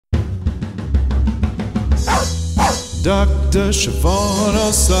Dr. Siobhan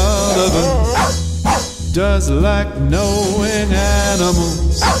O'Sullivan does like knowing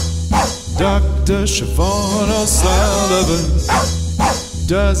animals. Dr. Siobhan O'Sullivan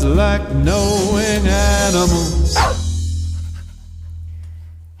does like knowing animals.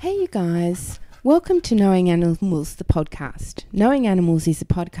 Hey you guys, welcome to Knowing Animals, the podcast. Knowing Animals is a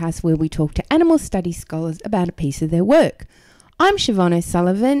podcast where we talk to animal studies scholars about a piece of their work. I'm Siobhan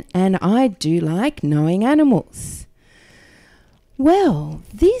O'Sullivan and I do like knowing animals. Well,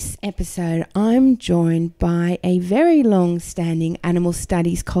 this episode I'm joined by a very long-standing animal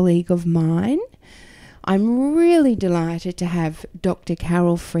studies colleague of mine. I'm really delighted to have Dr.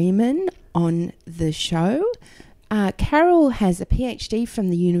 Carol Freeman on the show. Carol has a PhD from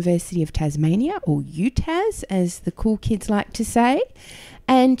the University of Tasmania, or UTAS as the cool kids like to say,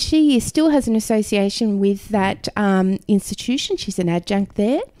 and she still has an association with that institution. She's an adjunct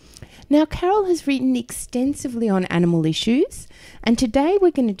there. Now, Carol has written extensively on animal issues, and today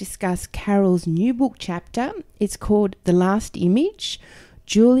we're going to discuss Carol's new book chapter. It's called The Last Image,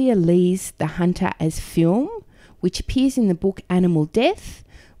 Julia Lee's The Hunter as Film, which appears in the book Animal Death,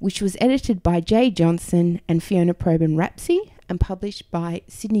 which was edited by Jay Johnson and Fiona Probyn-Rapsey and published by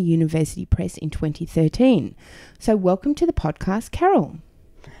Sydney University Press in 2013. So welcome to the podcast, Carol.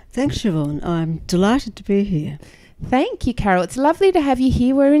 Thanks, Siobhan. I'm delighted to be here. Thank you, Carol. It's lovely to have you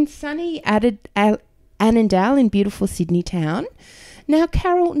here. We're in sunny Annandale in beautiful Sydney town. Now,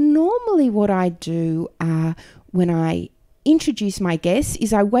 Carol, normally what I do when I introduce my guests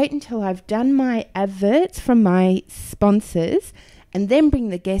is I wait until I've done my adverts from my sponsors and then bring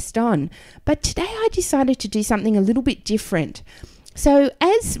the guest on. But today I decided to do something a little bit different. So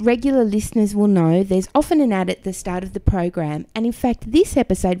as regular listeners will know, there's often an ad at the start of the program. And in fact, this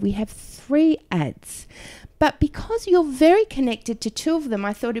episode we have 3 ads. But because you're very connected to 2 of them,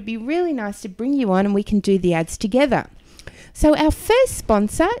 I thought it'd be really nice to bring you on and we can do the ads together. So our first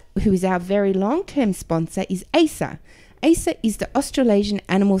sponsor, who is our very long-term sponsor, is ASA. ASA is the Australasian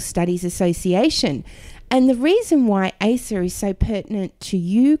Animal Studies Association. And the reason why ASA is so pertinent to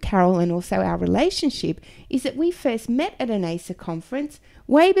you, Carol, and also our relationship is that we first met at an ASA conference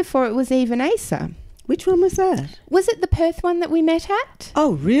way before it was even ASA. Which one was that? Was it the Perth one that we met at?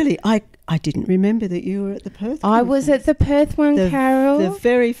 Oh, really? I didn't remember that you were at the Perth conference. I was at the Perth one, Carol. The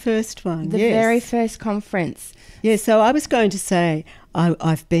very first one, The very first conference. Yeah, so I was going to say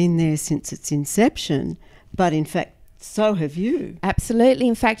I've been there since its inception, but in fact, so have you. Absolutely.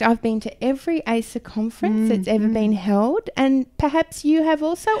 In fact, I've been to every ASA conference that's ever been held, and perhaps you have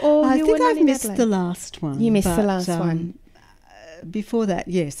also, or I you think were not I've in missed Adelaide. the last one. You missed the last one. Before that,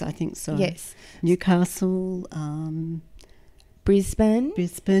 yes, I think so. Yes. Newcastle, Brisbane,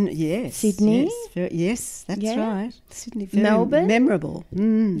 yes. Sydney. Yes, that's right. Sydney, very Melbourne. memorable.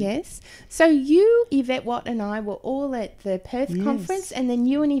 Yes. So you, Yvette Watt and I were all at the Perth Yes. conference, and then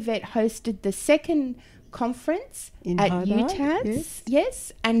you and Yvette hosted the second conference In at Hobart, UTAS.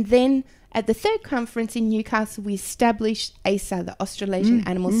 Yes. And then at the third conference in Newcastle, we established ASA, the Australasian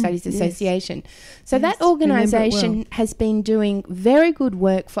Animal Studies Association. So Yes, that organisation remember it well. has been doing very good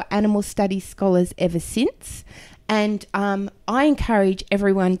work for animal studies scholars ever since. And I encourage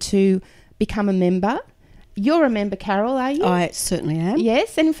everyone to become a member. You're a member, Carol, are you? I certainly am.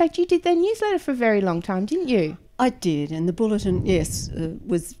 Yes, and in fact you did their newsletter for a very long time, didn't you? I did, and the bulletin, yes,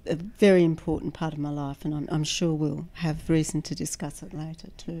 was a very important part of my life, and I'm sure we'll have reason to discuss it later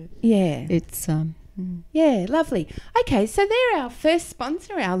too. Yeah. It's Yeah, lovely. Okay, so they're our first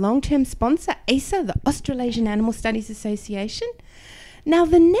sponsor, our long-term sponsor, ASA, the Australasian Animal Studies Association. Now,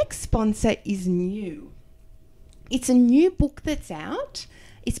 the next sponsor is new. It's a new book that's out.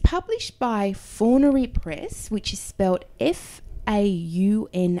 It's published by Faunary Press, which is spelled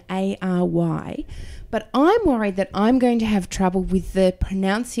Faunary, but I'm worried that I'm going to have trouble with the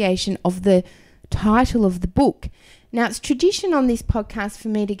pronunciation of the title of the book. Now, it's tradition on this podcast for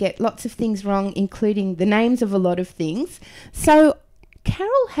me to get lots of things wrong, including the names of a lot of things. So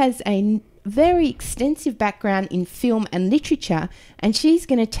Carol has a very extensive background in film and literature, and she's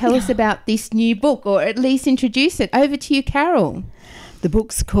going to tell us about this new book, or at least introduce it. Over to you, Carol. the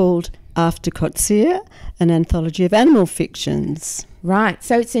book's called After Coetzee, an anthology of animal fictions. Right,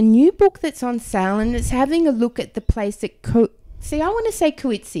 so it's a new book that's on sale, and it's having a look at the place that I want to say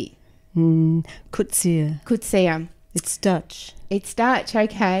Coetzee. Coetzee. Coetzee. It's Dutch. It's Dutch,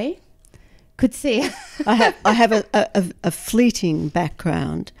 okay. Coetzee. I have a fleeting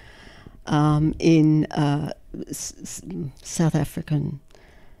background in South African.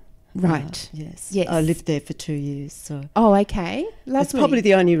 Right. Yes. Yes. I lived there for 2 years, so. Oh, okay. Lovely. That's probably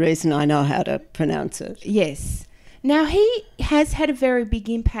the only reason I know how to pronounce it. Yes. Now, he has had a very big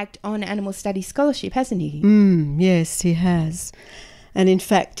impact on animal studies scholarship, hasn't he? Yes, he has. And in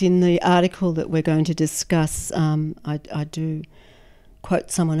fact, in the article that we're going to discuss, I do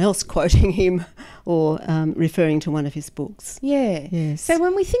quote someone else quoting him or referring to one of his books. Yeah. Yes. So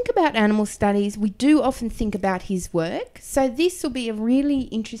when we think about animal studies, we do often think about his work. So this will be a really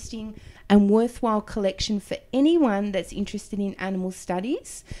interesting and worthwhile collection for anyone that's interested in animal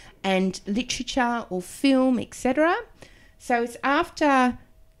studies and literature or film, etc. So it's after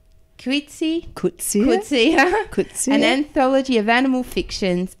Coetzee, an anthology of animal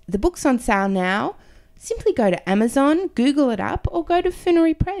fictions. The book's on sale now. Simply go to Amazon, Google it up, or go to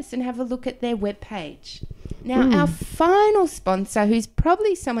Funerary Press and have a look at their webpage. Now, our final sponsor, who's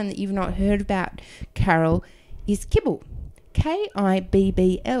probably someone that you've not heard about, Carol, is Kibble.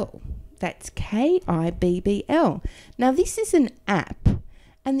 Kibbl. That's Kibbl. Now, this is an app,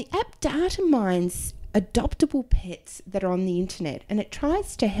 and the app data mines adoptable pets that are on the internet, and it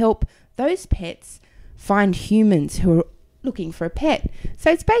tries to help those pets find humans who are looking for a pet. So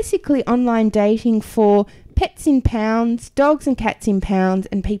it's basically online dating for pets in pounds, dogs and cats in pounds,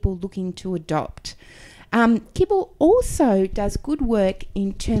 and people looking to adopt. Kibble also does good work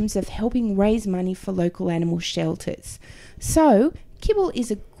in terms of helping raise money for local animal shelters. So Kibble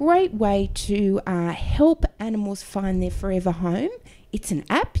is a great way to help animals find their forever home. It's an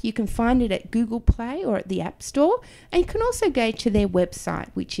app. You can find it at Google Play or at the App Store. And you can also go to their website,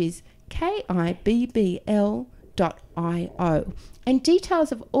 which is kibbl.io. And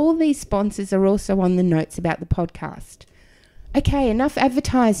details of all these sponsors are also on the notes about the podcast. Okay, enough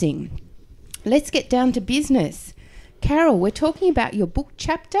advertising. Let's get down to business. Carol, we're talking about your book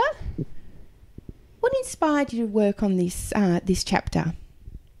chapter. What inspired you to work on this chapter?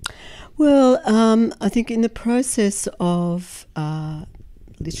 Well, I think in the process of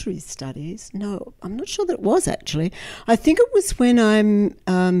literary studies, no, I'm not sure that it was actually. I think it was when I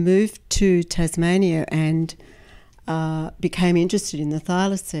moved to Tasmania and became interested in the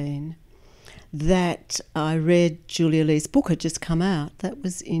Thylacine that I read Julia Lee's book had just come out. That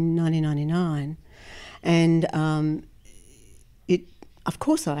was in 1999. And of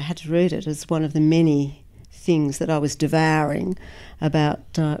course I had to read it as one of the many things that I was devouring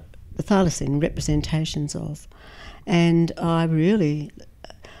about the Thylacine, representations of. And I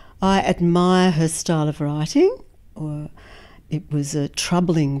admire her style of writing. It was a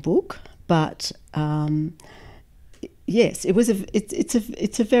troubling book, but yes,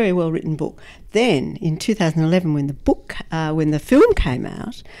 it's a very well written book. Then in 2011, when the film came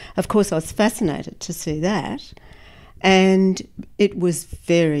out, of course I was fascinated to see that, and it was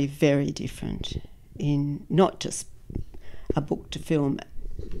very, very different in not just a book to film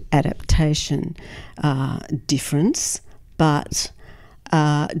adaptation difference, but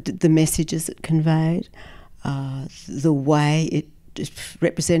the messages it conveyed, the way it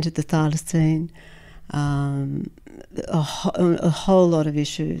represented the Thylacine, a whole lot of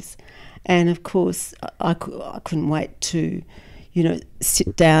issues. And of course I couldn't wait to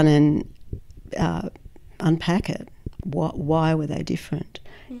sit down and unpack it. Why were they different?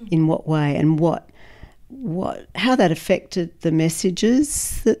 In what way? And how that affected the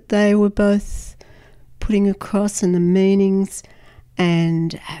messages that they were both putting across and the meanings,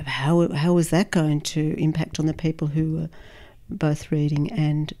 and how was that going to impact on the people who were both reading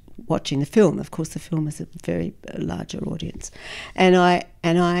and watching the film. Of course, the film is a very larger audience. And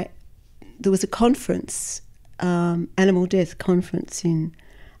there was a conference, animal death conference in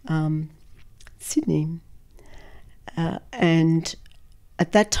Sydney, and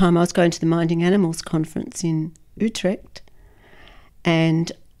at that time I was going to the Minding Animals conference in Utrecht,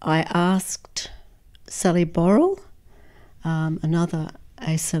 and I asked Sally Borrell, another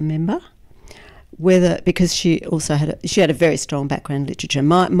ASA member, because she had a very strong background in literature.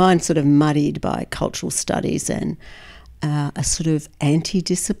 Mine sort of muddied by cultural studies and a sort of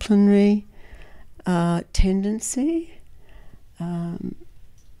anti-disciplinary tendency.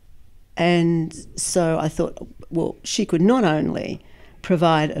 And so I thought, well, she could not only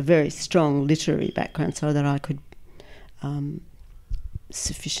provide a very strong literary background so that I could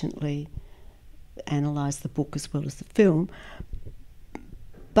sufficiently analyse the book as well as the film,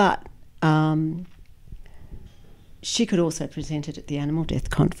 but she could also present it at the Animal Death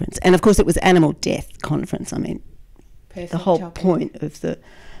Conference. And of course it was Animal Death Conference. I mean, perfect. The whole topic. Point of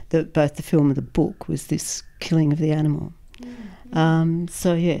both the film and the book was this killing of the animal. Mm-hmm.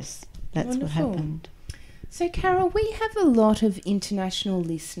 So yes, that's wonderful. What happened. So Carol, we have a lot of international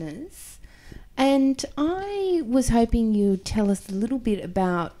listeners, and I was hoping you'd tell us a little bit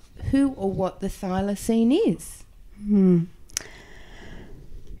about who or what the Thylacine is.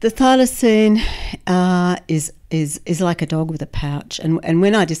 The thylacine is like a dog with a pouch. And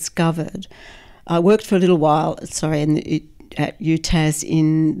when I discovered, I worked for a little while, at UTAS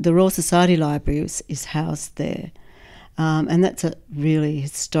in the Royal Society Library is housed there. And that's a really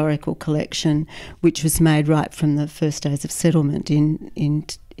historical collection which was made right from the first days of settlement in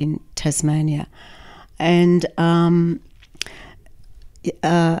Tasmania. And now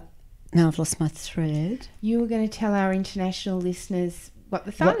I've lost my thread. You were going to tell our international listeners what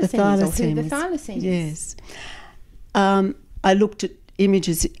the thylacine is, or who the thylacine is. Yes. I looked at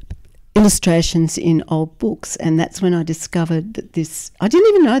illustrations in old books, and that's when I discovered that I didn't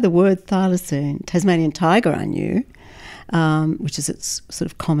even know the word thylacine. Tasmanian tiger I knew, which is its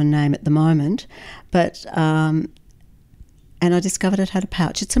sort of common name at the moment, but and I discovered it had a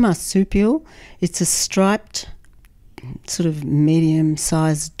pouch. It's a marsupial. It's a striped sort of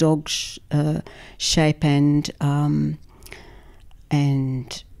medium-sized dog shape and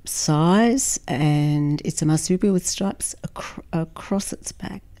size, and it's a marsupial with stripes across its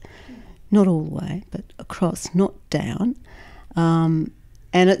back, not all the way, but across, not down, and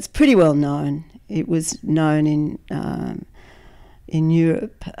it's pretty well known. It was known in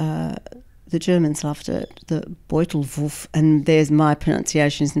Europe. The Germans loved it, the Beutelwolf, and there's my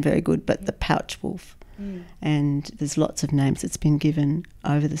pronunciation isn't very good, but the pouch wolf. And there's lots of names it's been given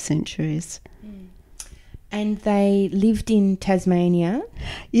over the centuries. And they lived in Tasmania?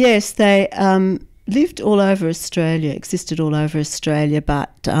 Yes, they lived all over Australia, existed all over Australia,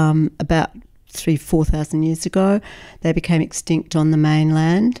 but about 3,000-4,000 years ago they became extinct on the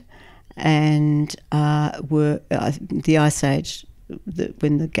mainland, and were the Ice Age,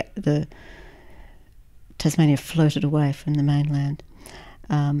 when the Tasmania floated away from the mainland,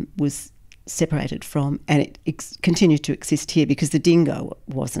 was separated from, and it continued to exist here because the dingo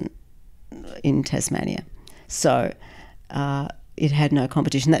wasn't in Tasmania, so it had no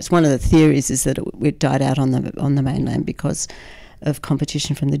competition. That's one of the theories, is that it died out on the mainland because of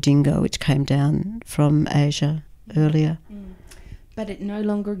competition from the dingo, which came down from Asia earlier. But it no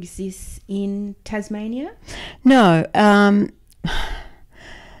longer exists in Tasmania? No.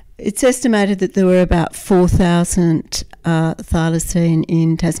 It's estimated that there were about 4,000 thylacine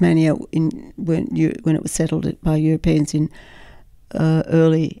in Tasmania when it was settled by Europeans in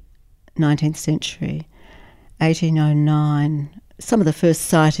early 19th century, 1809. Some of the first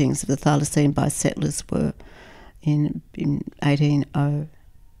sightings of the thylacine by settlers were in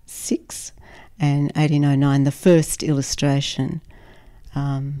 1806 and 1809. The first illustration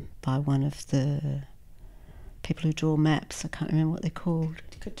by one of the people who draw maps, I can't remember what they're called.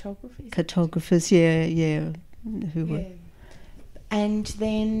 Cartographers, yeah. Were. And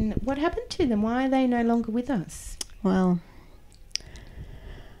then what happened to them? Why are they no longer with us? Well,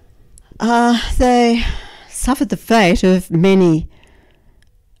 they suffered the fate of many,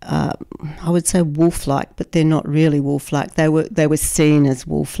 I would say wolf-like, but they're not really wolf-like. They were seen as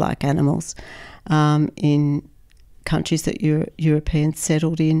wolf-like animals in countries that Europeans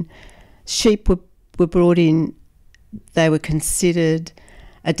settled in. Sheep were brought in. They were considered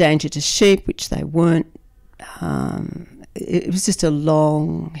a danger to sheep, which they weren't. It was just a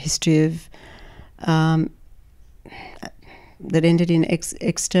long history of that ended in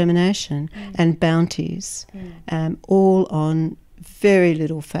extermination and bounties, all on very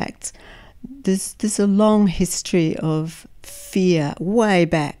little facts. There's a long history of fear, way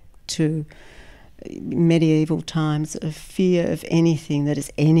back to medieval times, of fear of anything that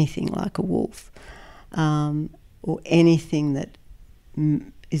is anything like a wolf, or anything that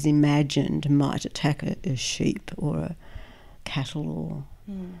is imagined might attack a sheep or a cattle,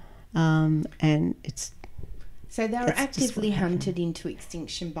 and it's. So they were actively hunted into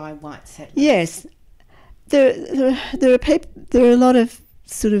extinction by white settlers. Yes, there are a lot of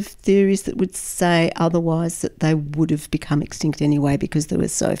sort of theories that would say otherwise, that they would have become extinct anyway because there were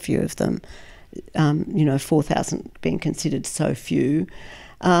so few of them. 4,000 being considered so few,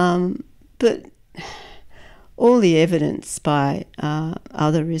 but all the evidence by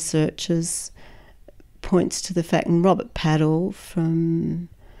other researchers points to the fact, and Robert Paddle from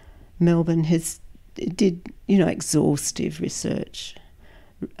Melbourne did exhaustive research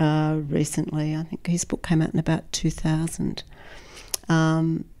recently. I think his book came out in about 2000,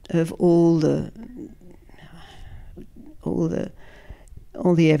 of all the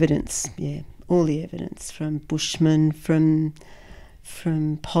evidence, all the evidence from bushmen, from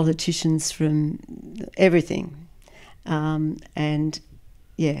politicians, from everything, and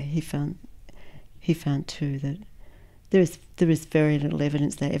he found too that there is very little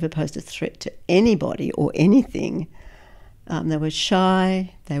evidence they ever posed a threat to anybody or anything. They were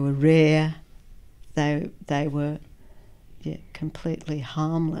shy, they were rare, they were completely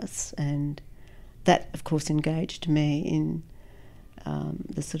harmless. And that, of course, engaged me in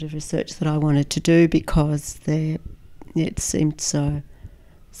the sort of research that I wanted to do, because it seemed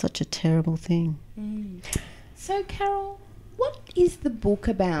such a terrible thing. So, Carol, what is the book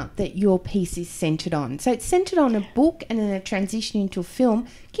about that your piece is centred on? So it's centred on a book and then a transition into a film.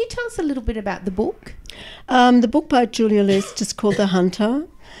 Can you tell us a little bit about the book? The book by Julia List is called The Hunter.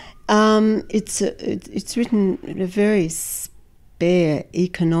 It's written in a very spare,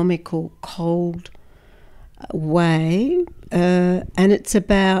 economical, cold way, and it's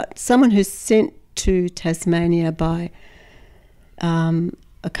about someone who's sent to Tasmania by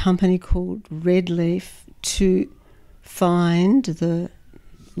a company called Redleaf to find the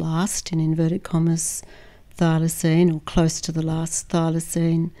last, in inverted commas, thylacine, or close to the last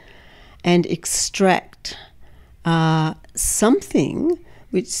thylacine, and extract something,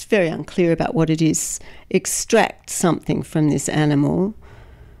 which is very unclear about what it is, extract something from this animal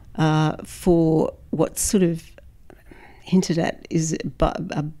for what's sort of hinted at is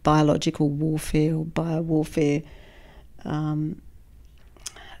a biological warfare or biowarfare,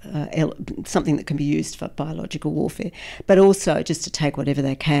 something that can be used for biological warfare, but also just to take whatever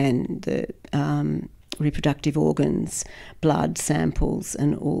they can, the reproductive organs, blood samples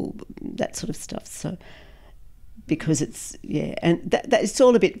and all that sort of stuff. So because it's, and that it's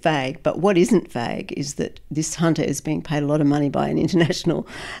all a bit vague, but what isn't vague is that this hunter is being paid a lot of money by an international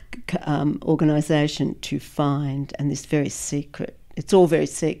organisation to find, and this very secret, it's all very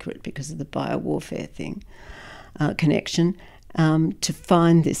secret because of the biowarfare thing, connection, to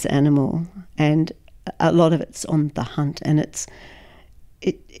find this animal, and a lot of it's on the hunt, and it's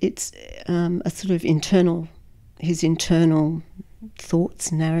a sort of his internal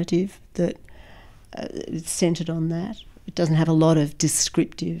thoughts, narrative that it's centred on that. It doesn't have a lot of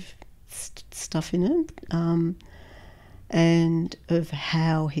descriptive stuff in it, and of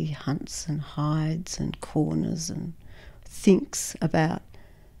how he hunts and hides and corners and thinks about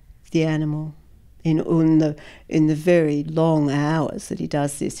the animal in the very long hours that he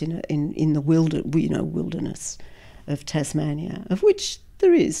does this in the wilderness of Tasmania, of which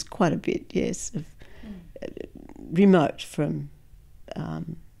there is quite a bit, yes, of remote from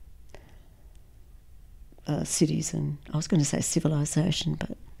cities, and I was going to say civilization,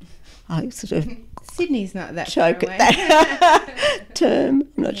 but I sort of Sydney's not that choke far away. at that term.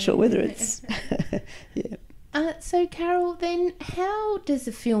 I'm not sure whether it's So, Carol, then how does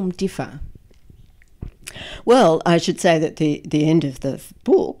the film differ? Well, I should say that in the end of the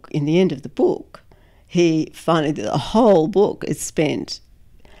book, he finally, the whole book is spent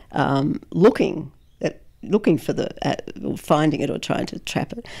looking for or finding it or trying to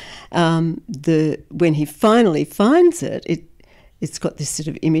trap it. When he finally finds it, it's got this sort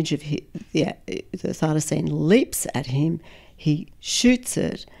of image of the thylacine leaps at him. He shoots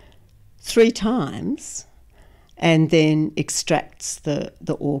it 3 times, and then extracts the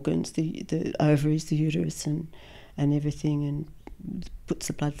organs, the ovaries, the uterus, and everything, and puts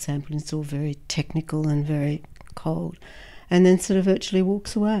the blood sample. And it's all very technical and very cold, and then sort of virtually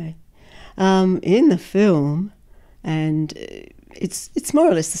walks away. In the film, and it's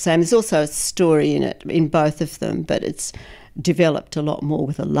more or less the same. There's also a story in it, in both of them, but it's developed a lot more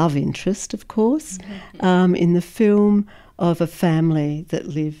with a love interest, of course, in the film, of a family that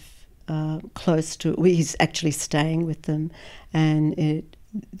live close to. He's actually staying with them, and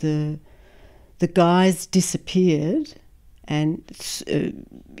the guys disappeared, and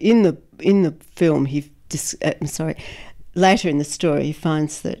in the film later in the story, he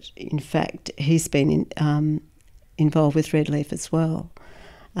finds that, in fact, he's been involved with Redleaf as well.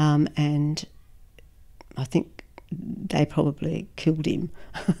 And I think they probably killed him.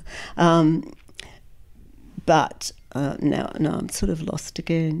 But now I'm sort of lost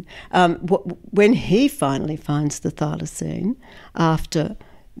again. When he finally finds the thylacine, after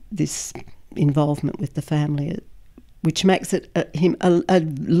this involvement with the family, which makes him a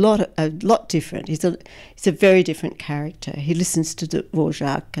lot different. He's a very different character. He listens to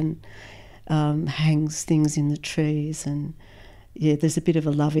Dvorak and hangs things in the trees, and there's a bit of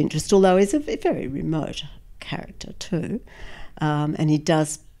a love interest, although he's a very remote character too, and he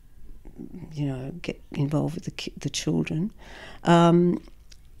does, get involved with the children. When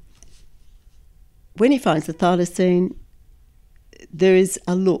he finds the thylacine, there is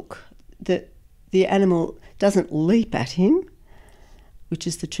a look that the animal doesn't leap at him, which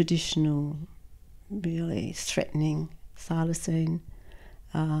is the traditional, really threatening thylacine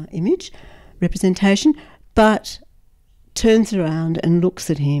image, representation, but turns around and looks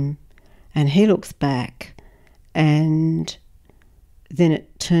at him, and he looks back, and then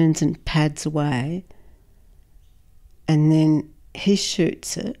it turns and pads away, and then he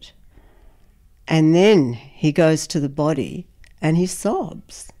shoots it, and then he goes to the body and he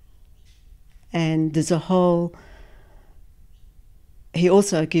sobs. And there's a whole... He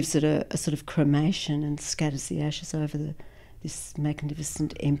also gives it a sort of cremation and scatters the ashes over this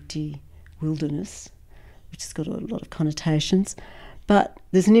magnificent empty wilderness, which has got a lot of connotations. But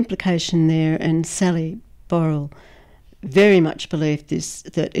there's an implication there, and Sally Borrell very much believed this,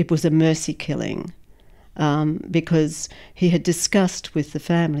 that it was a mercy killing, because he had discussed with the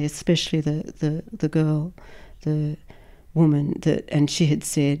family, especially the girl, the woman, and she had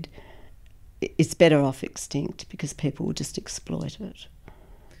said it's better off extinct because people will just exploit it.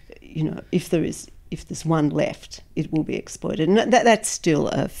 You know, if there's one left, it will be exploited. And that's still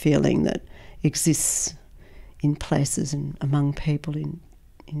a feeling that exists in places and among people in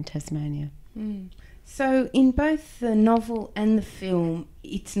Tasmania. Mm. So in both the novel and the film,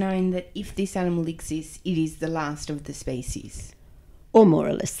 it's known that if this animal exists, it is the last of the species. Or more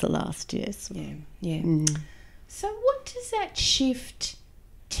or less the last, yes. Yeah, yeah. Mm. So what does that shift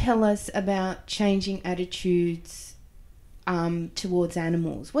tell us about changing attitudes towards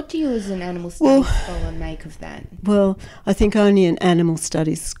animals? What do you as an animal studies scholar make of that? Well, I think only an animal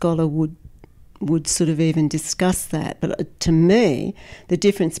studies scholar would sort of even discuss that. But to me, the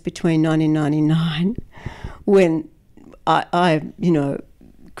difference between 1999, when I you know,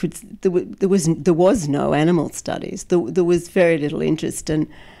 there was no animal studies. There was very little interest, and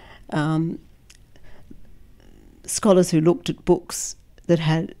scholars who looked at books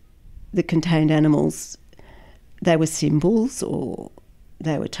that contained animals, they were symbols or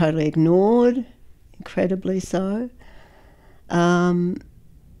they were totally ignored, incredibly so. And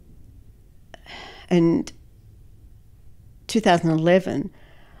 2011,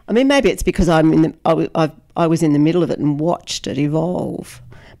 I mean, maybe it's because I was in the middle of it and watched it evolve.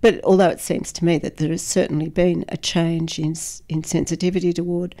 But although it seems to me that there has certainly been a change in sensitivity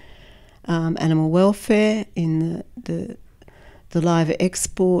toward animal welfare, in the live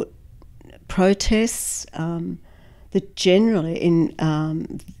export protests, that generally in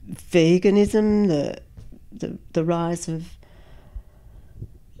veganism, the rise of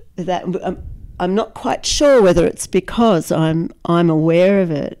that. I'm not quite sure whether it's because I'm aware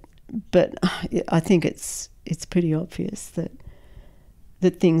of it, but I think it's pretty obvious that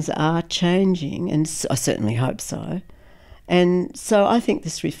things are changing, and I certainly hope so. And so I think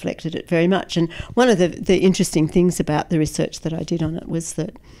this reflected it very much. And one of the interesting things about the research that I did on it was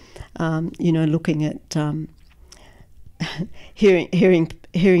that, you know, looking at hearing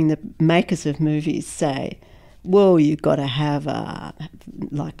the makers of movies say, well, you've got to have a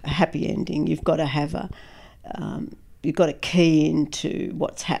happy ending. You've got to have you've got to key into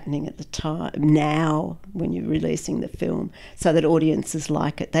what's happening at the time now when you're releasing the film, so that audiences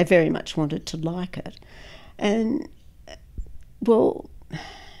like it. They very much wanted to like it, and well,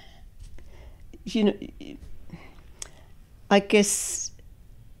 you know, I guess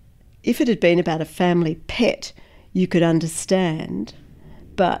if it had been about a family pet, you could understand,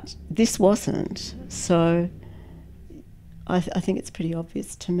 but this wasn't. So I think it's pretty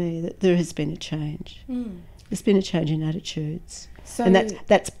obvious to me that there has been a change. Mm. There's been a change in attitudes, so, and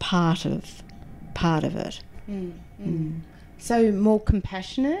that's part of it. Mm, mm. So more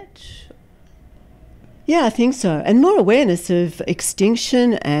compassionate. Yeah, I think so, and more awareness of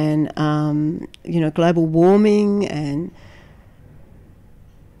extinction and you know, global warming and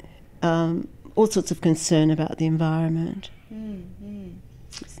all sorts of concern about the environment. Mm, mm.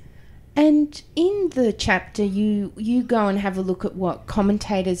 And in the chapter, you go and have a look at what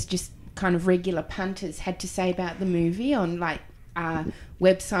commentators, just kind of regular punters, had to say about the movie on like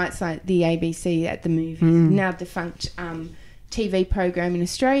websites like the ABC at the Movies, now defunct TV program in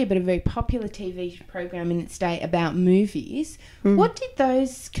Australia, but a very popular TV program in its day about movies. What did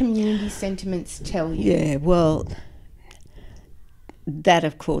those community sentiments tell you? Yeah, well, that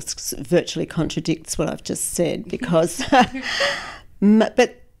of course virtually contradicts what I've just said, because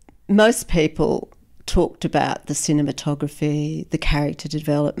but most people talked about the cinematography, the character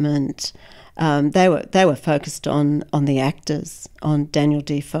development. They were focused on the actors, on Daniel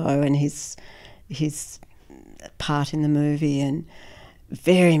Defoe and his part in the movie, and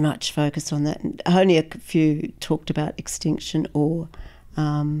very much focused on that. And only a few talked about extinction or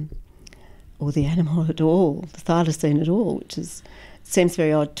the animal at all, the thylacine at all, which seems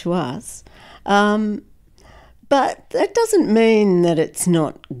very odd to us. But that doesn't mean that it's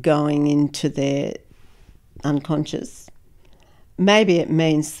not going into their unconscious. Maybe it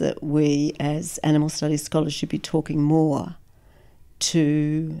means that we as animal studies scholars should be talking more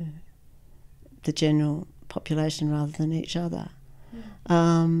to the general population rather than each other.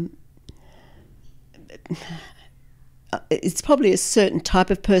 it's probably a certain type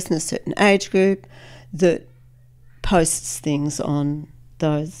of person, a certain age group that posts things on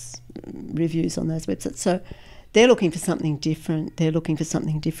those reviews on those websites. So they're looking for something different. They're looking for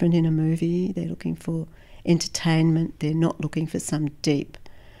something different in a movie. They're looking for entertainment. They're not looking for some deep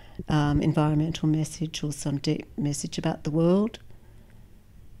environmental message or some deep message about the world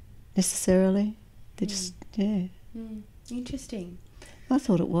necessarily. They're just, yeah. Interesting. I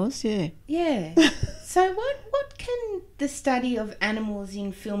thought it was, yeah. Yeah. So what can the study of animals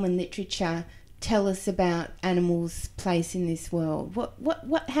in film and literature tell us about animals' place in this world?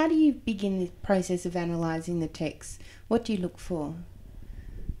 What how do you begin the process of analysing the text? What do you look for?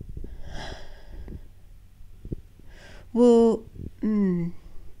 Well,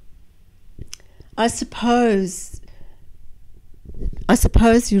 I suppose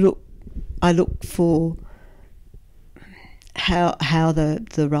I look for how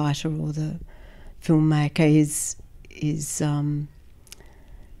the writer or the filmmaker is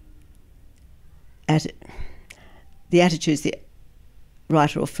at the attitudes the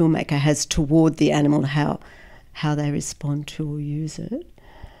writer or filmmaker has toward the animal, how they respond to or use it.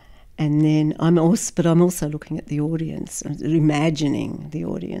 And then I'm also looking at the audience, imagining the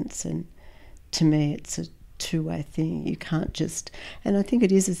audience, and to me it's a two-way thing. You can't just, and I think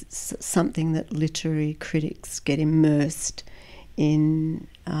it is something that literary critics get immersed in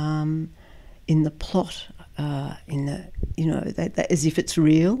the plot, in the, you know, as if it's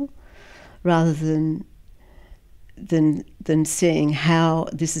real, rather than seeing how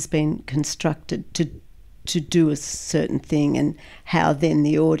this has been constructed to do a certain thing and how then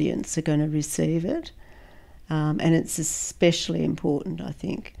the audience are going to receive it. And it's especially important, I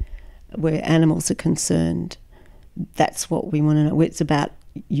think, where animals are concerned. That's what we want to know. It's about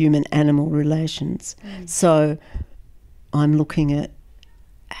human-animal relations. So I'm looking at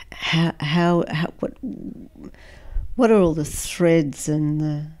what are all the threads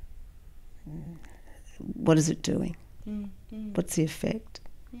and what is it doing? What's the effect?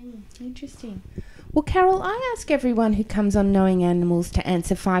 Interesting. Well, Carol, I ask everyone who comes on Knowing Animals to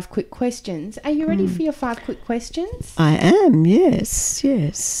answer 5 quick questions. Are you ready for your 5 quick questions? I am, yes.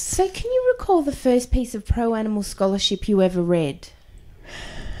 So can you recall the first piece of pro-animal scholarship you ever read?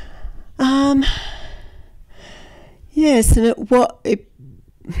 Yes, and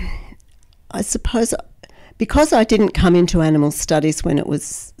I suppose because I didn't come into animal studies when it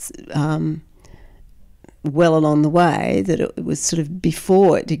was well along the way, that it was sort of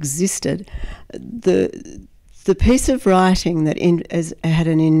before it existed, the piece of writing that had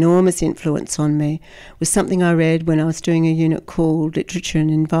an enormous influence on me was something I read when I was doing a unit called Literature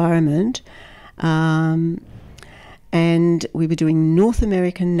and Environment, and we were doing North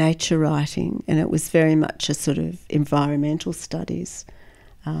American nature writing, and it was very much a sort of environmental studies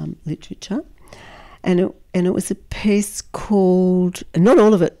literature, and it was a piece called, not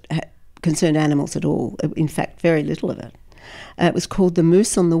all of it concerned animals at all, in fact very little of it. It was called The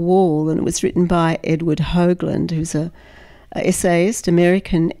Moose on the Wall, and it was written by Edward Hoagland, who's a essayist,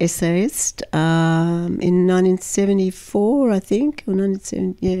 American essayist, in 1974, I think, or about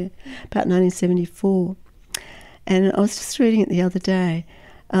 1974. And I was just reading it the other day.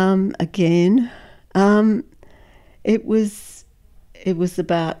 Again, it was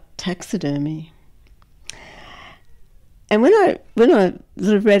about taxidermy. And when I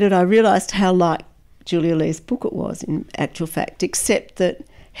sort of read it, I realised how like Julia Lee's book it was, in actual fact, except that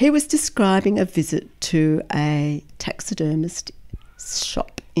he was describing a visit to a taxidermist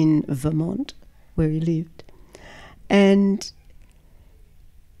shop in Vermont where he lived. And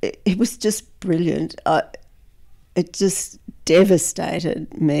it was just brilliant. It just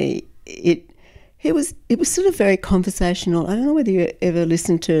devastated me. It was sort of very conversational. I don't know whether you ever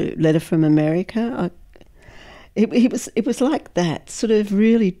listened to Letter from America. It was like that, sort of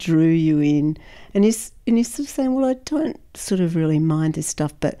really drew you in, and he's sort of saying, well, I don't sort of really mind this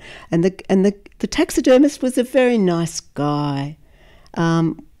stuff, but the taxidermist was a very nice guy.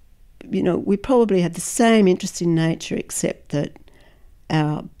 You know, we probably had the same interest in nature, except that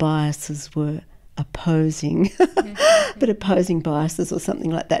our biases were opposing, but opposing biases or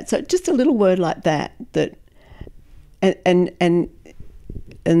something like that. So just a little word like that, and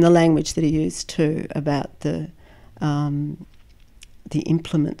the language that he used too about the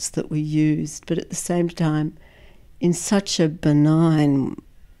implements that we used, but at the same time in such a benign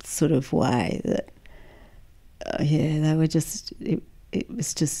sort of way that they were just it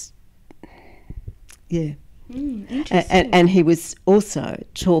was just and he was also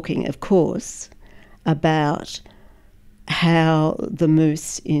talking, of course, about how the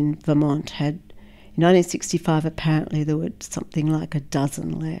moose in Vermont had, in 1965 apparently there were something like a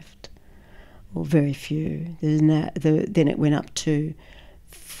dozen left, or very few. Then it went up to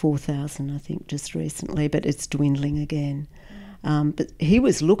 4,000, I think, just recently, but it's dwindling again. But he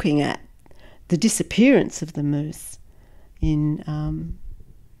was looking at the disappearance of the moose in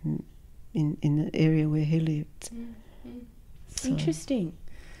the area where he lived. So. Interesting.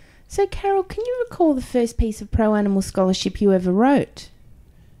 So, Carol, can you recall the first piece of pro-animal scholarship you ever wrote?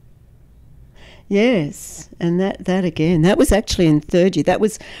 Yes, and that again, that was actually in third year. That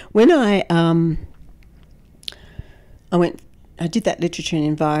was when I did that literature and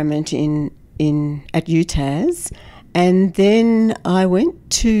environment at UTAS, and then I went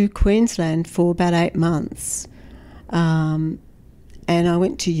to Queensland for about 8 months, and I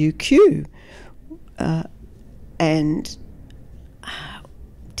went to UQ, and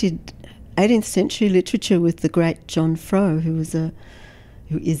did 18th century literature with the great John Froh, who is a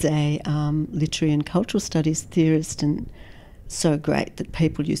literary and cultural studies theorist, and so great that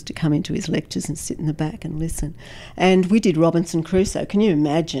people used to come into his lectures and sit in the back and listen. And we did Robinson Crusoe. Can you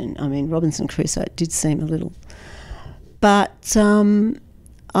imagine? I mean, Robinson Crusoe did seem a little... But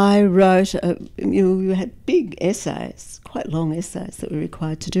I wrote... we had big essays, quite long essays that we were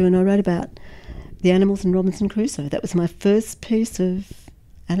required to do, and I wrote about the animals in Robinson Crusoe. That was my first piece of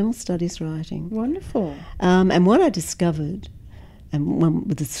animal studies writing. Wonderful. And what I discovered, and one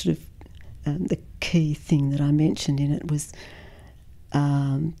with the sort of the key thing that I mentioned in it was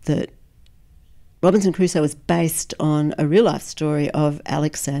that Robinson Crusoe was based on a real-life story of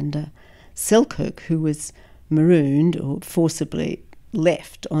Alexander Selkirk, who was marooned or forcibly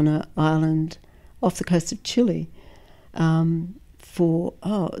left on an island off the coast of Chile for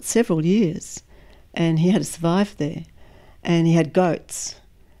several years, and he had to survive there. And he had goats,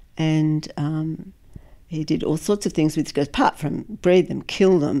 and he did all sorts of things with his goats, apart from breed them,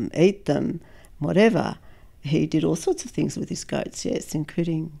 kill them, eat them, whatever. He did all sorts of things with his goats, yes,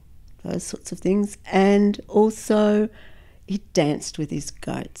 including those sorts of things. And also he danced with his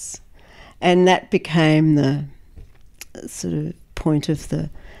goats. And that became the sort of point of the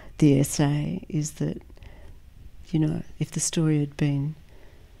essay, is that, you know, if the story had been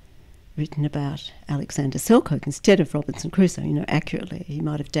written about Alexander Selkirk instead of Robinson Crusoe, you know, accurately, he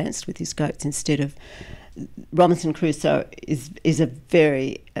might have danced with his goats instead of... Robinson Crusoe is a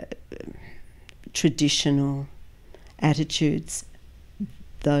very traditional attitudes,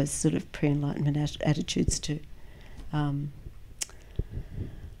 those sort of pre-Enlightenment attitudes to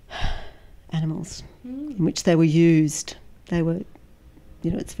animals in which they were used. They were,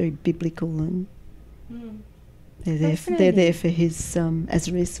 you know, it's very biblical, and they're there for his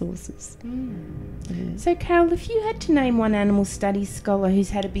as resources. Yeah. So, Carol, if you had to name one animal studies scholar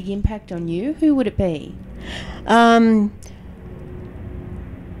who's had a big impact on you, who would it be?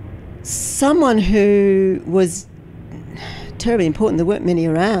 Someone who was terribly important. There weren't many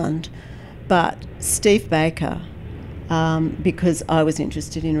around, but Steve Baker, because I was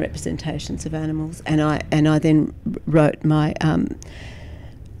interested in representations of animals, and I then wrote my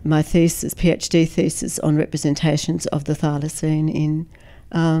my thesis, PhD thesis, on representations of the Thylacine in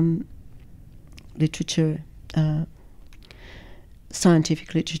literature,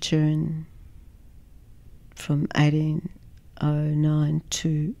 scientific literature, from 1809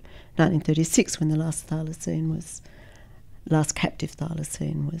 to 1936, when the last captive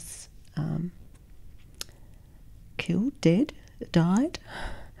Thylacine was died.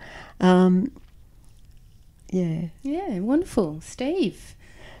 Yeah, wonderful. Steve.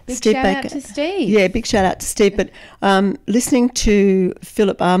 Big Steve shout Baker. out to Steve. Yeah, big shout out to Steve. But listening to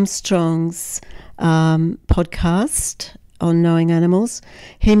Philip Armstrong's podcast on knowing animals,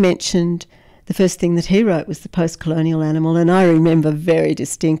 he mentioned the first thing that he wrote was the post-colonial animal, and I remember very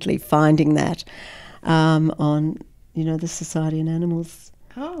distinctly finding that on, you know, the Society and Animals.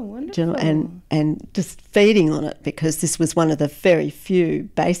 Oh, wonderful. Journal, and just feeding on it, because this was one of the very few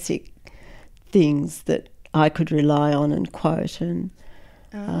basic things that I could rely on and quote. And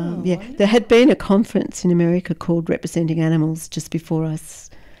there had been a conference in America called Representing Animals just before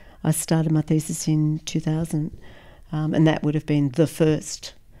I started my thesis in 2000, and that would have been the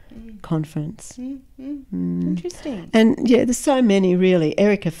first conference. Interesting. And yeah, there's so many, really.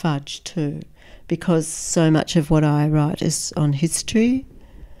 Erica Fudge too, because so much of what I write is on history,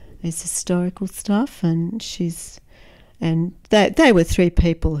 is historical stuff, and they were three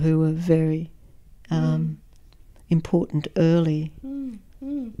people who were very important early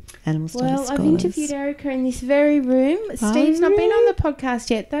animal studies scholars. Well, I've interviewed Erica in this very room. Steve's not been on the podcast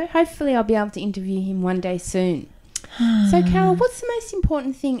yet, though. Hopefully I'll be able to interview him one day soon. So, Carol, what's the most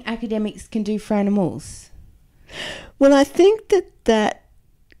important thing academics can do for animals? Well, I think that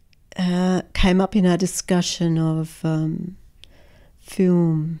came up in our discussion of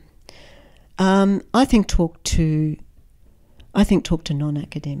film. I think talk to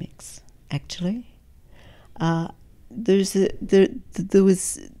non-academics, actually. I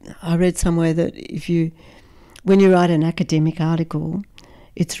read somewhere that when you write an academic article,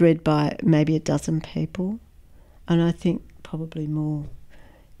 it's read by maybe a dozen people, and I think probably more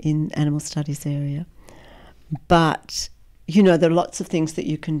in animal studies area. But, there are lots of things that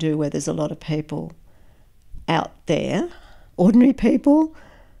you can do where there's a lot of people out there, ordinary people,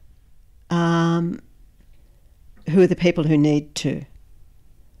 who are the people who need to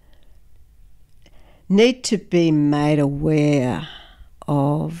be made aware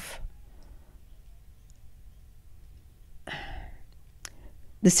of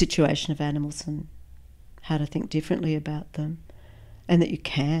the situation of animals and how to think differently about them, and that you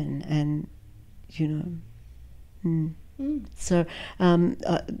can, and So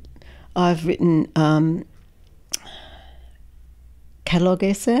I've written catalogue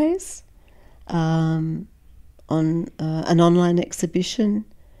essays on an online exhibition,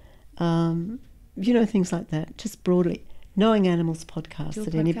 things like that, just broadly. Knowing Animals podcast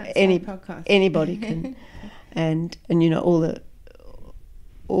that anybody can, and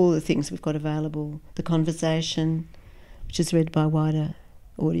all the things we've got available, the conversation, which is read by wider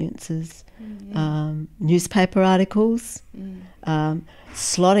audiences, newspaper articles,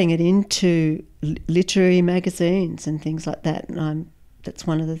 slotting it into literary magazines and things like that. And that's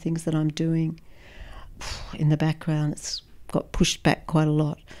one of the things that I'm doing in the background. It's got pushed back quite a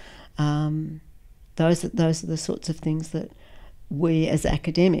lot. Those are the sorts of things that we as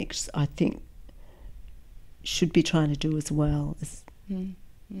academics, I think, should be trying to do as well.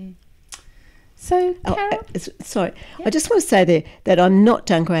 So, Carol? Sorry, I just want to say there that I'm not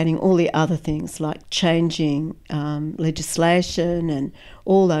downgrading all the other things like changing legislation and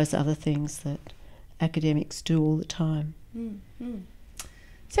all those other things that academics do all the time.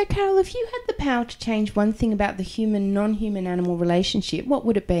 So, Carol, if you had the power to change one thing about the human-non-human animal relationship, what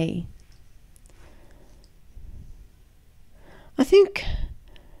would it be? I think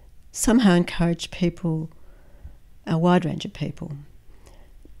somehow encourage people, a wide range of people,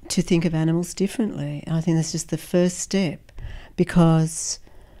 to think of animals differently. And I think that's just the first step, because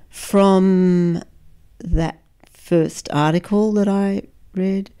from that first article that I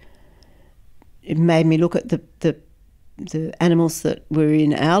read, it made me look at the animals that were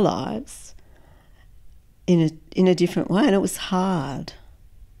in our lives in a different way, and it was hard,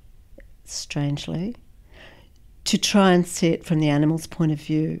 strangely, to try and see it from the animal's point of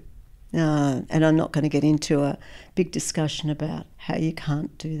view. And I'm not going to get into a big discussion about how you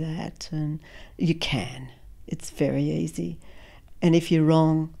can't do that, and you can. It's very easy. And if you're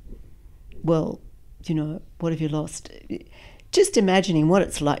wrong, well, what have you lost? Just imagining what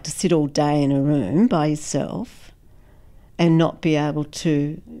it's like to sit all day in a room by yourself and not be able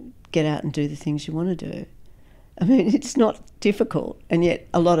to get out and do the things you want to do. I mean, it's not difficult, and yet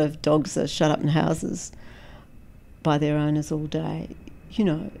a lot of dogs are shut up in houses by their owners all day.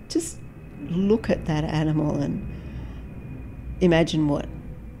 Just look at that animal and imagine what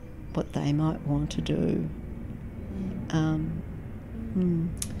they might want to do.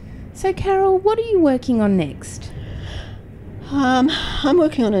 So, Carol, what are you working on next? I'm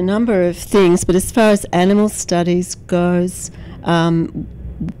working on a number of things, but as far as animal studies goes, I'm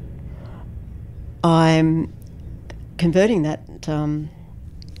converting that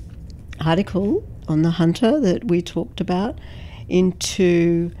article on the hunter that we talked about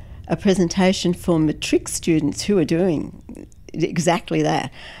into a presentation for matric students who are doing exactly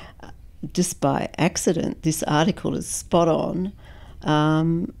that. Just by accident, this article is spot on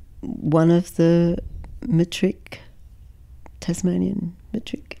one of the Tasmanian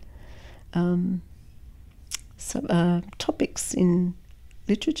matric topics in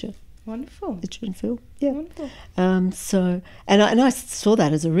literature. Wonderful. Literature and film, yeah. Wonderful. And I saw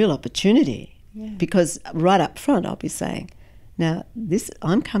that as a real opportunity, because right up front I'll be saying, now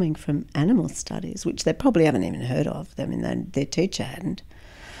I'm coming from animal studies, which they probably haven't even heard of. I mean, their teacher hadn't.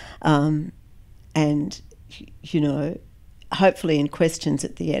 And hopefully in questions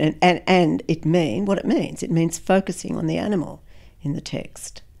at the end, and it means focusing on the animal in the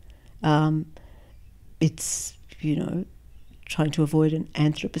text. It's trying to avoid an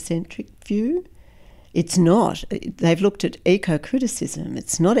anthropocentric view. It's not. They've looked at eco-criticism.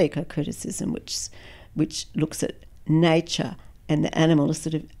 It's not eco-criticism, which looks at nature and the animal is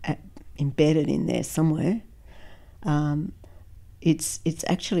sort of embedded in there somewhere. It's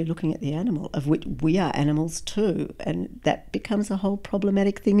actually looking at the animal, of which we are animals too, and that becomes a whole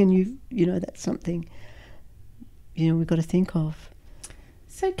problematic thing. And that's something we've got to think of.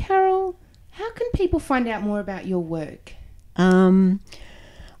 So, Carol, how can people find out more about your work?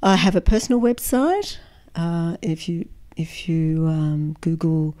 I have a personal website. If you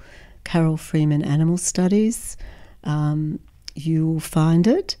Google Carol Freeman Animal Studies, you'll find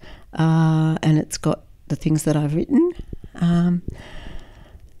it, and it's got the things that I've written.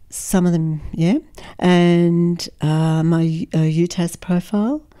 Some of them, yeah, and my UTAS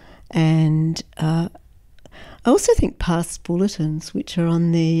profile, and I also think past bulletins, which are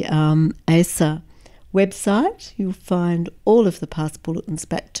on the ASA website. You'll find all of the past bulletins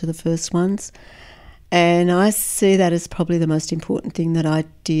back to the first ones, and I see that as probably the most important thing that I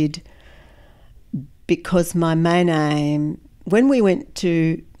did, because my main aim, when we went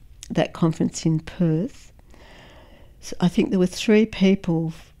to that conference in Perth, I think there were three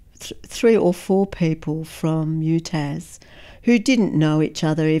or four people from UTAS who didn't know each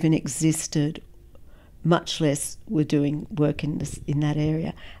other even existed, much less were doing work in that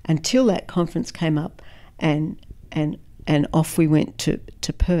area, until that conference came up, and off we went to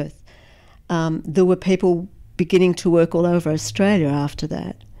Perth. There were people beginning to work all over Australia after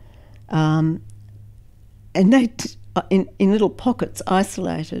that, and they in little pockets,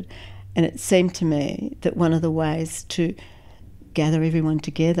 isolated. And it seemed to me that one of the ways to gather everyone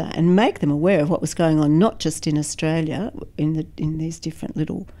together and make them aware of what was going on, not just in Australia, in these different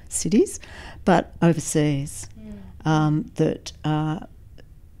little cities, but overseas, that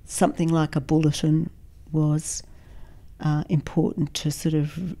something like a bulletin was important to sort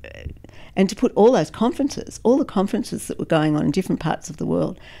of, and to put all the conferences that were going on in different parts of the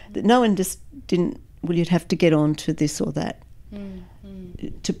world, that no one just didn't, well, you'd have to get on to this or that.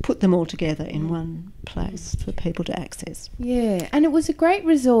 To put them all together in one place for people to access. Yeah, and it was a great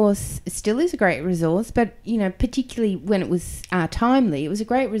resource. It still is a great resource, but, particularly when it was timely, it was a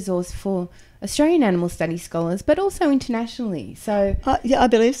great resource for Australian animal study scholars, but also internationally. So yeah, I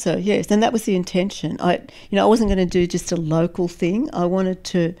believe so, yes, and that was the intention. I wasn't going to do just a local thing. I wanted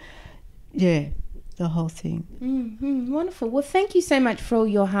to, the whole thing. Wonderful. Well, thank you so much for all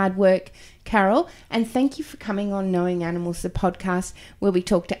your hard work, Carol, and thank you for coming on Knowing Animals, the podcast where we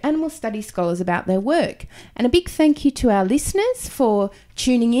talk to animal study scholars about their work. And a big thank you to our listeners for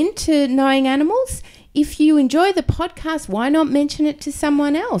tuning in to Knowing Animals. If you enjoy the podcast, why not mention it to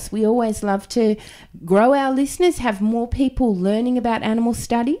someone else? We always love to grow our listeners, have more people learning about animal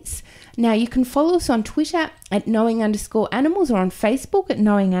studies. Now, you can follow us on Twitter at knowing_animals or on Facebook at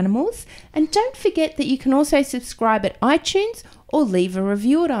Knowing Animals. And don't forget that you can also subscribe at iTunes or leave a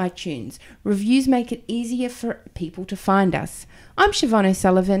review at iTunes. Reviews make it easier for people to find us. I'm Siobhan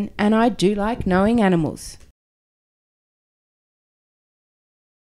O'Sullivan, and I do like knowing animals.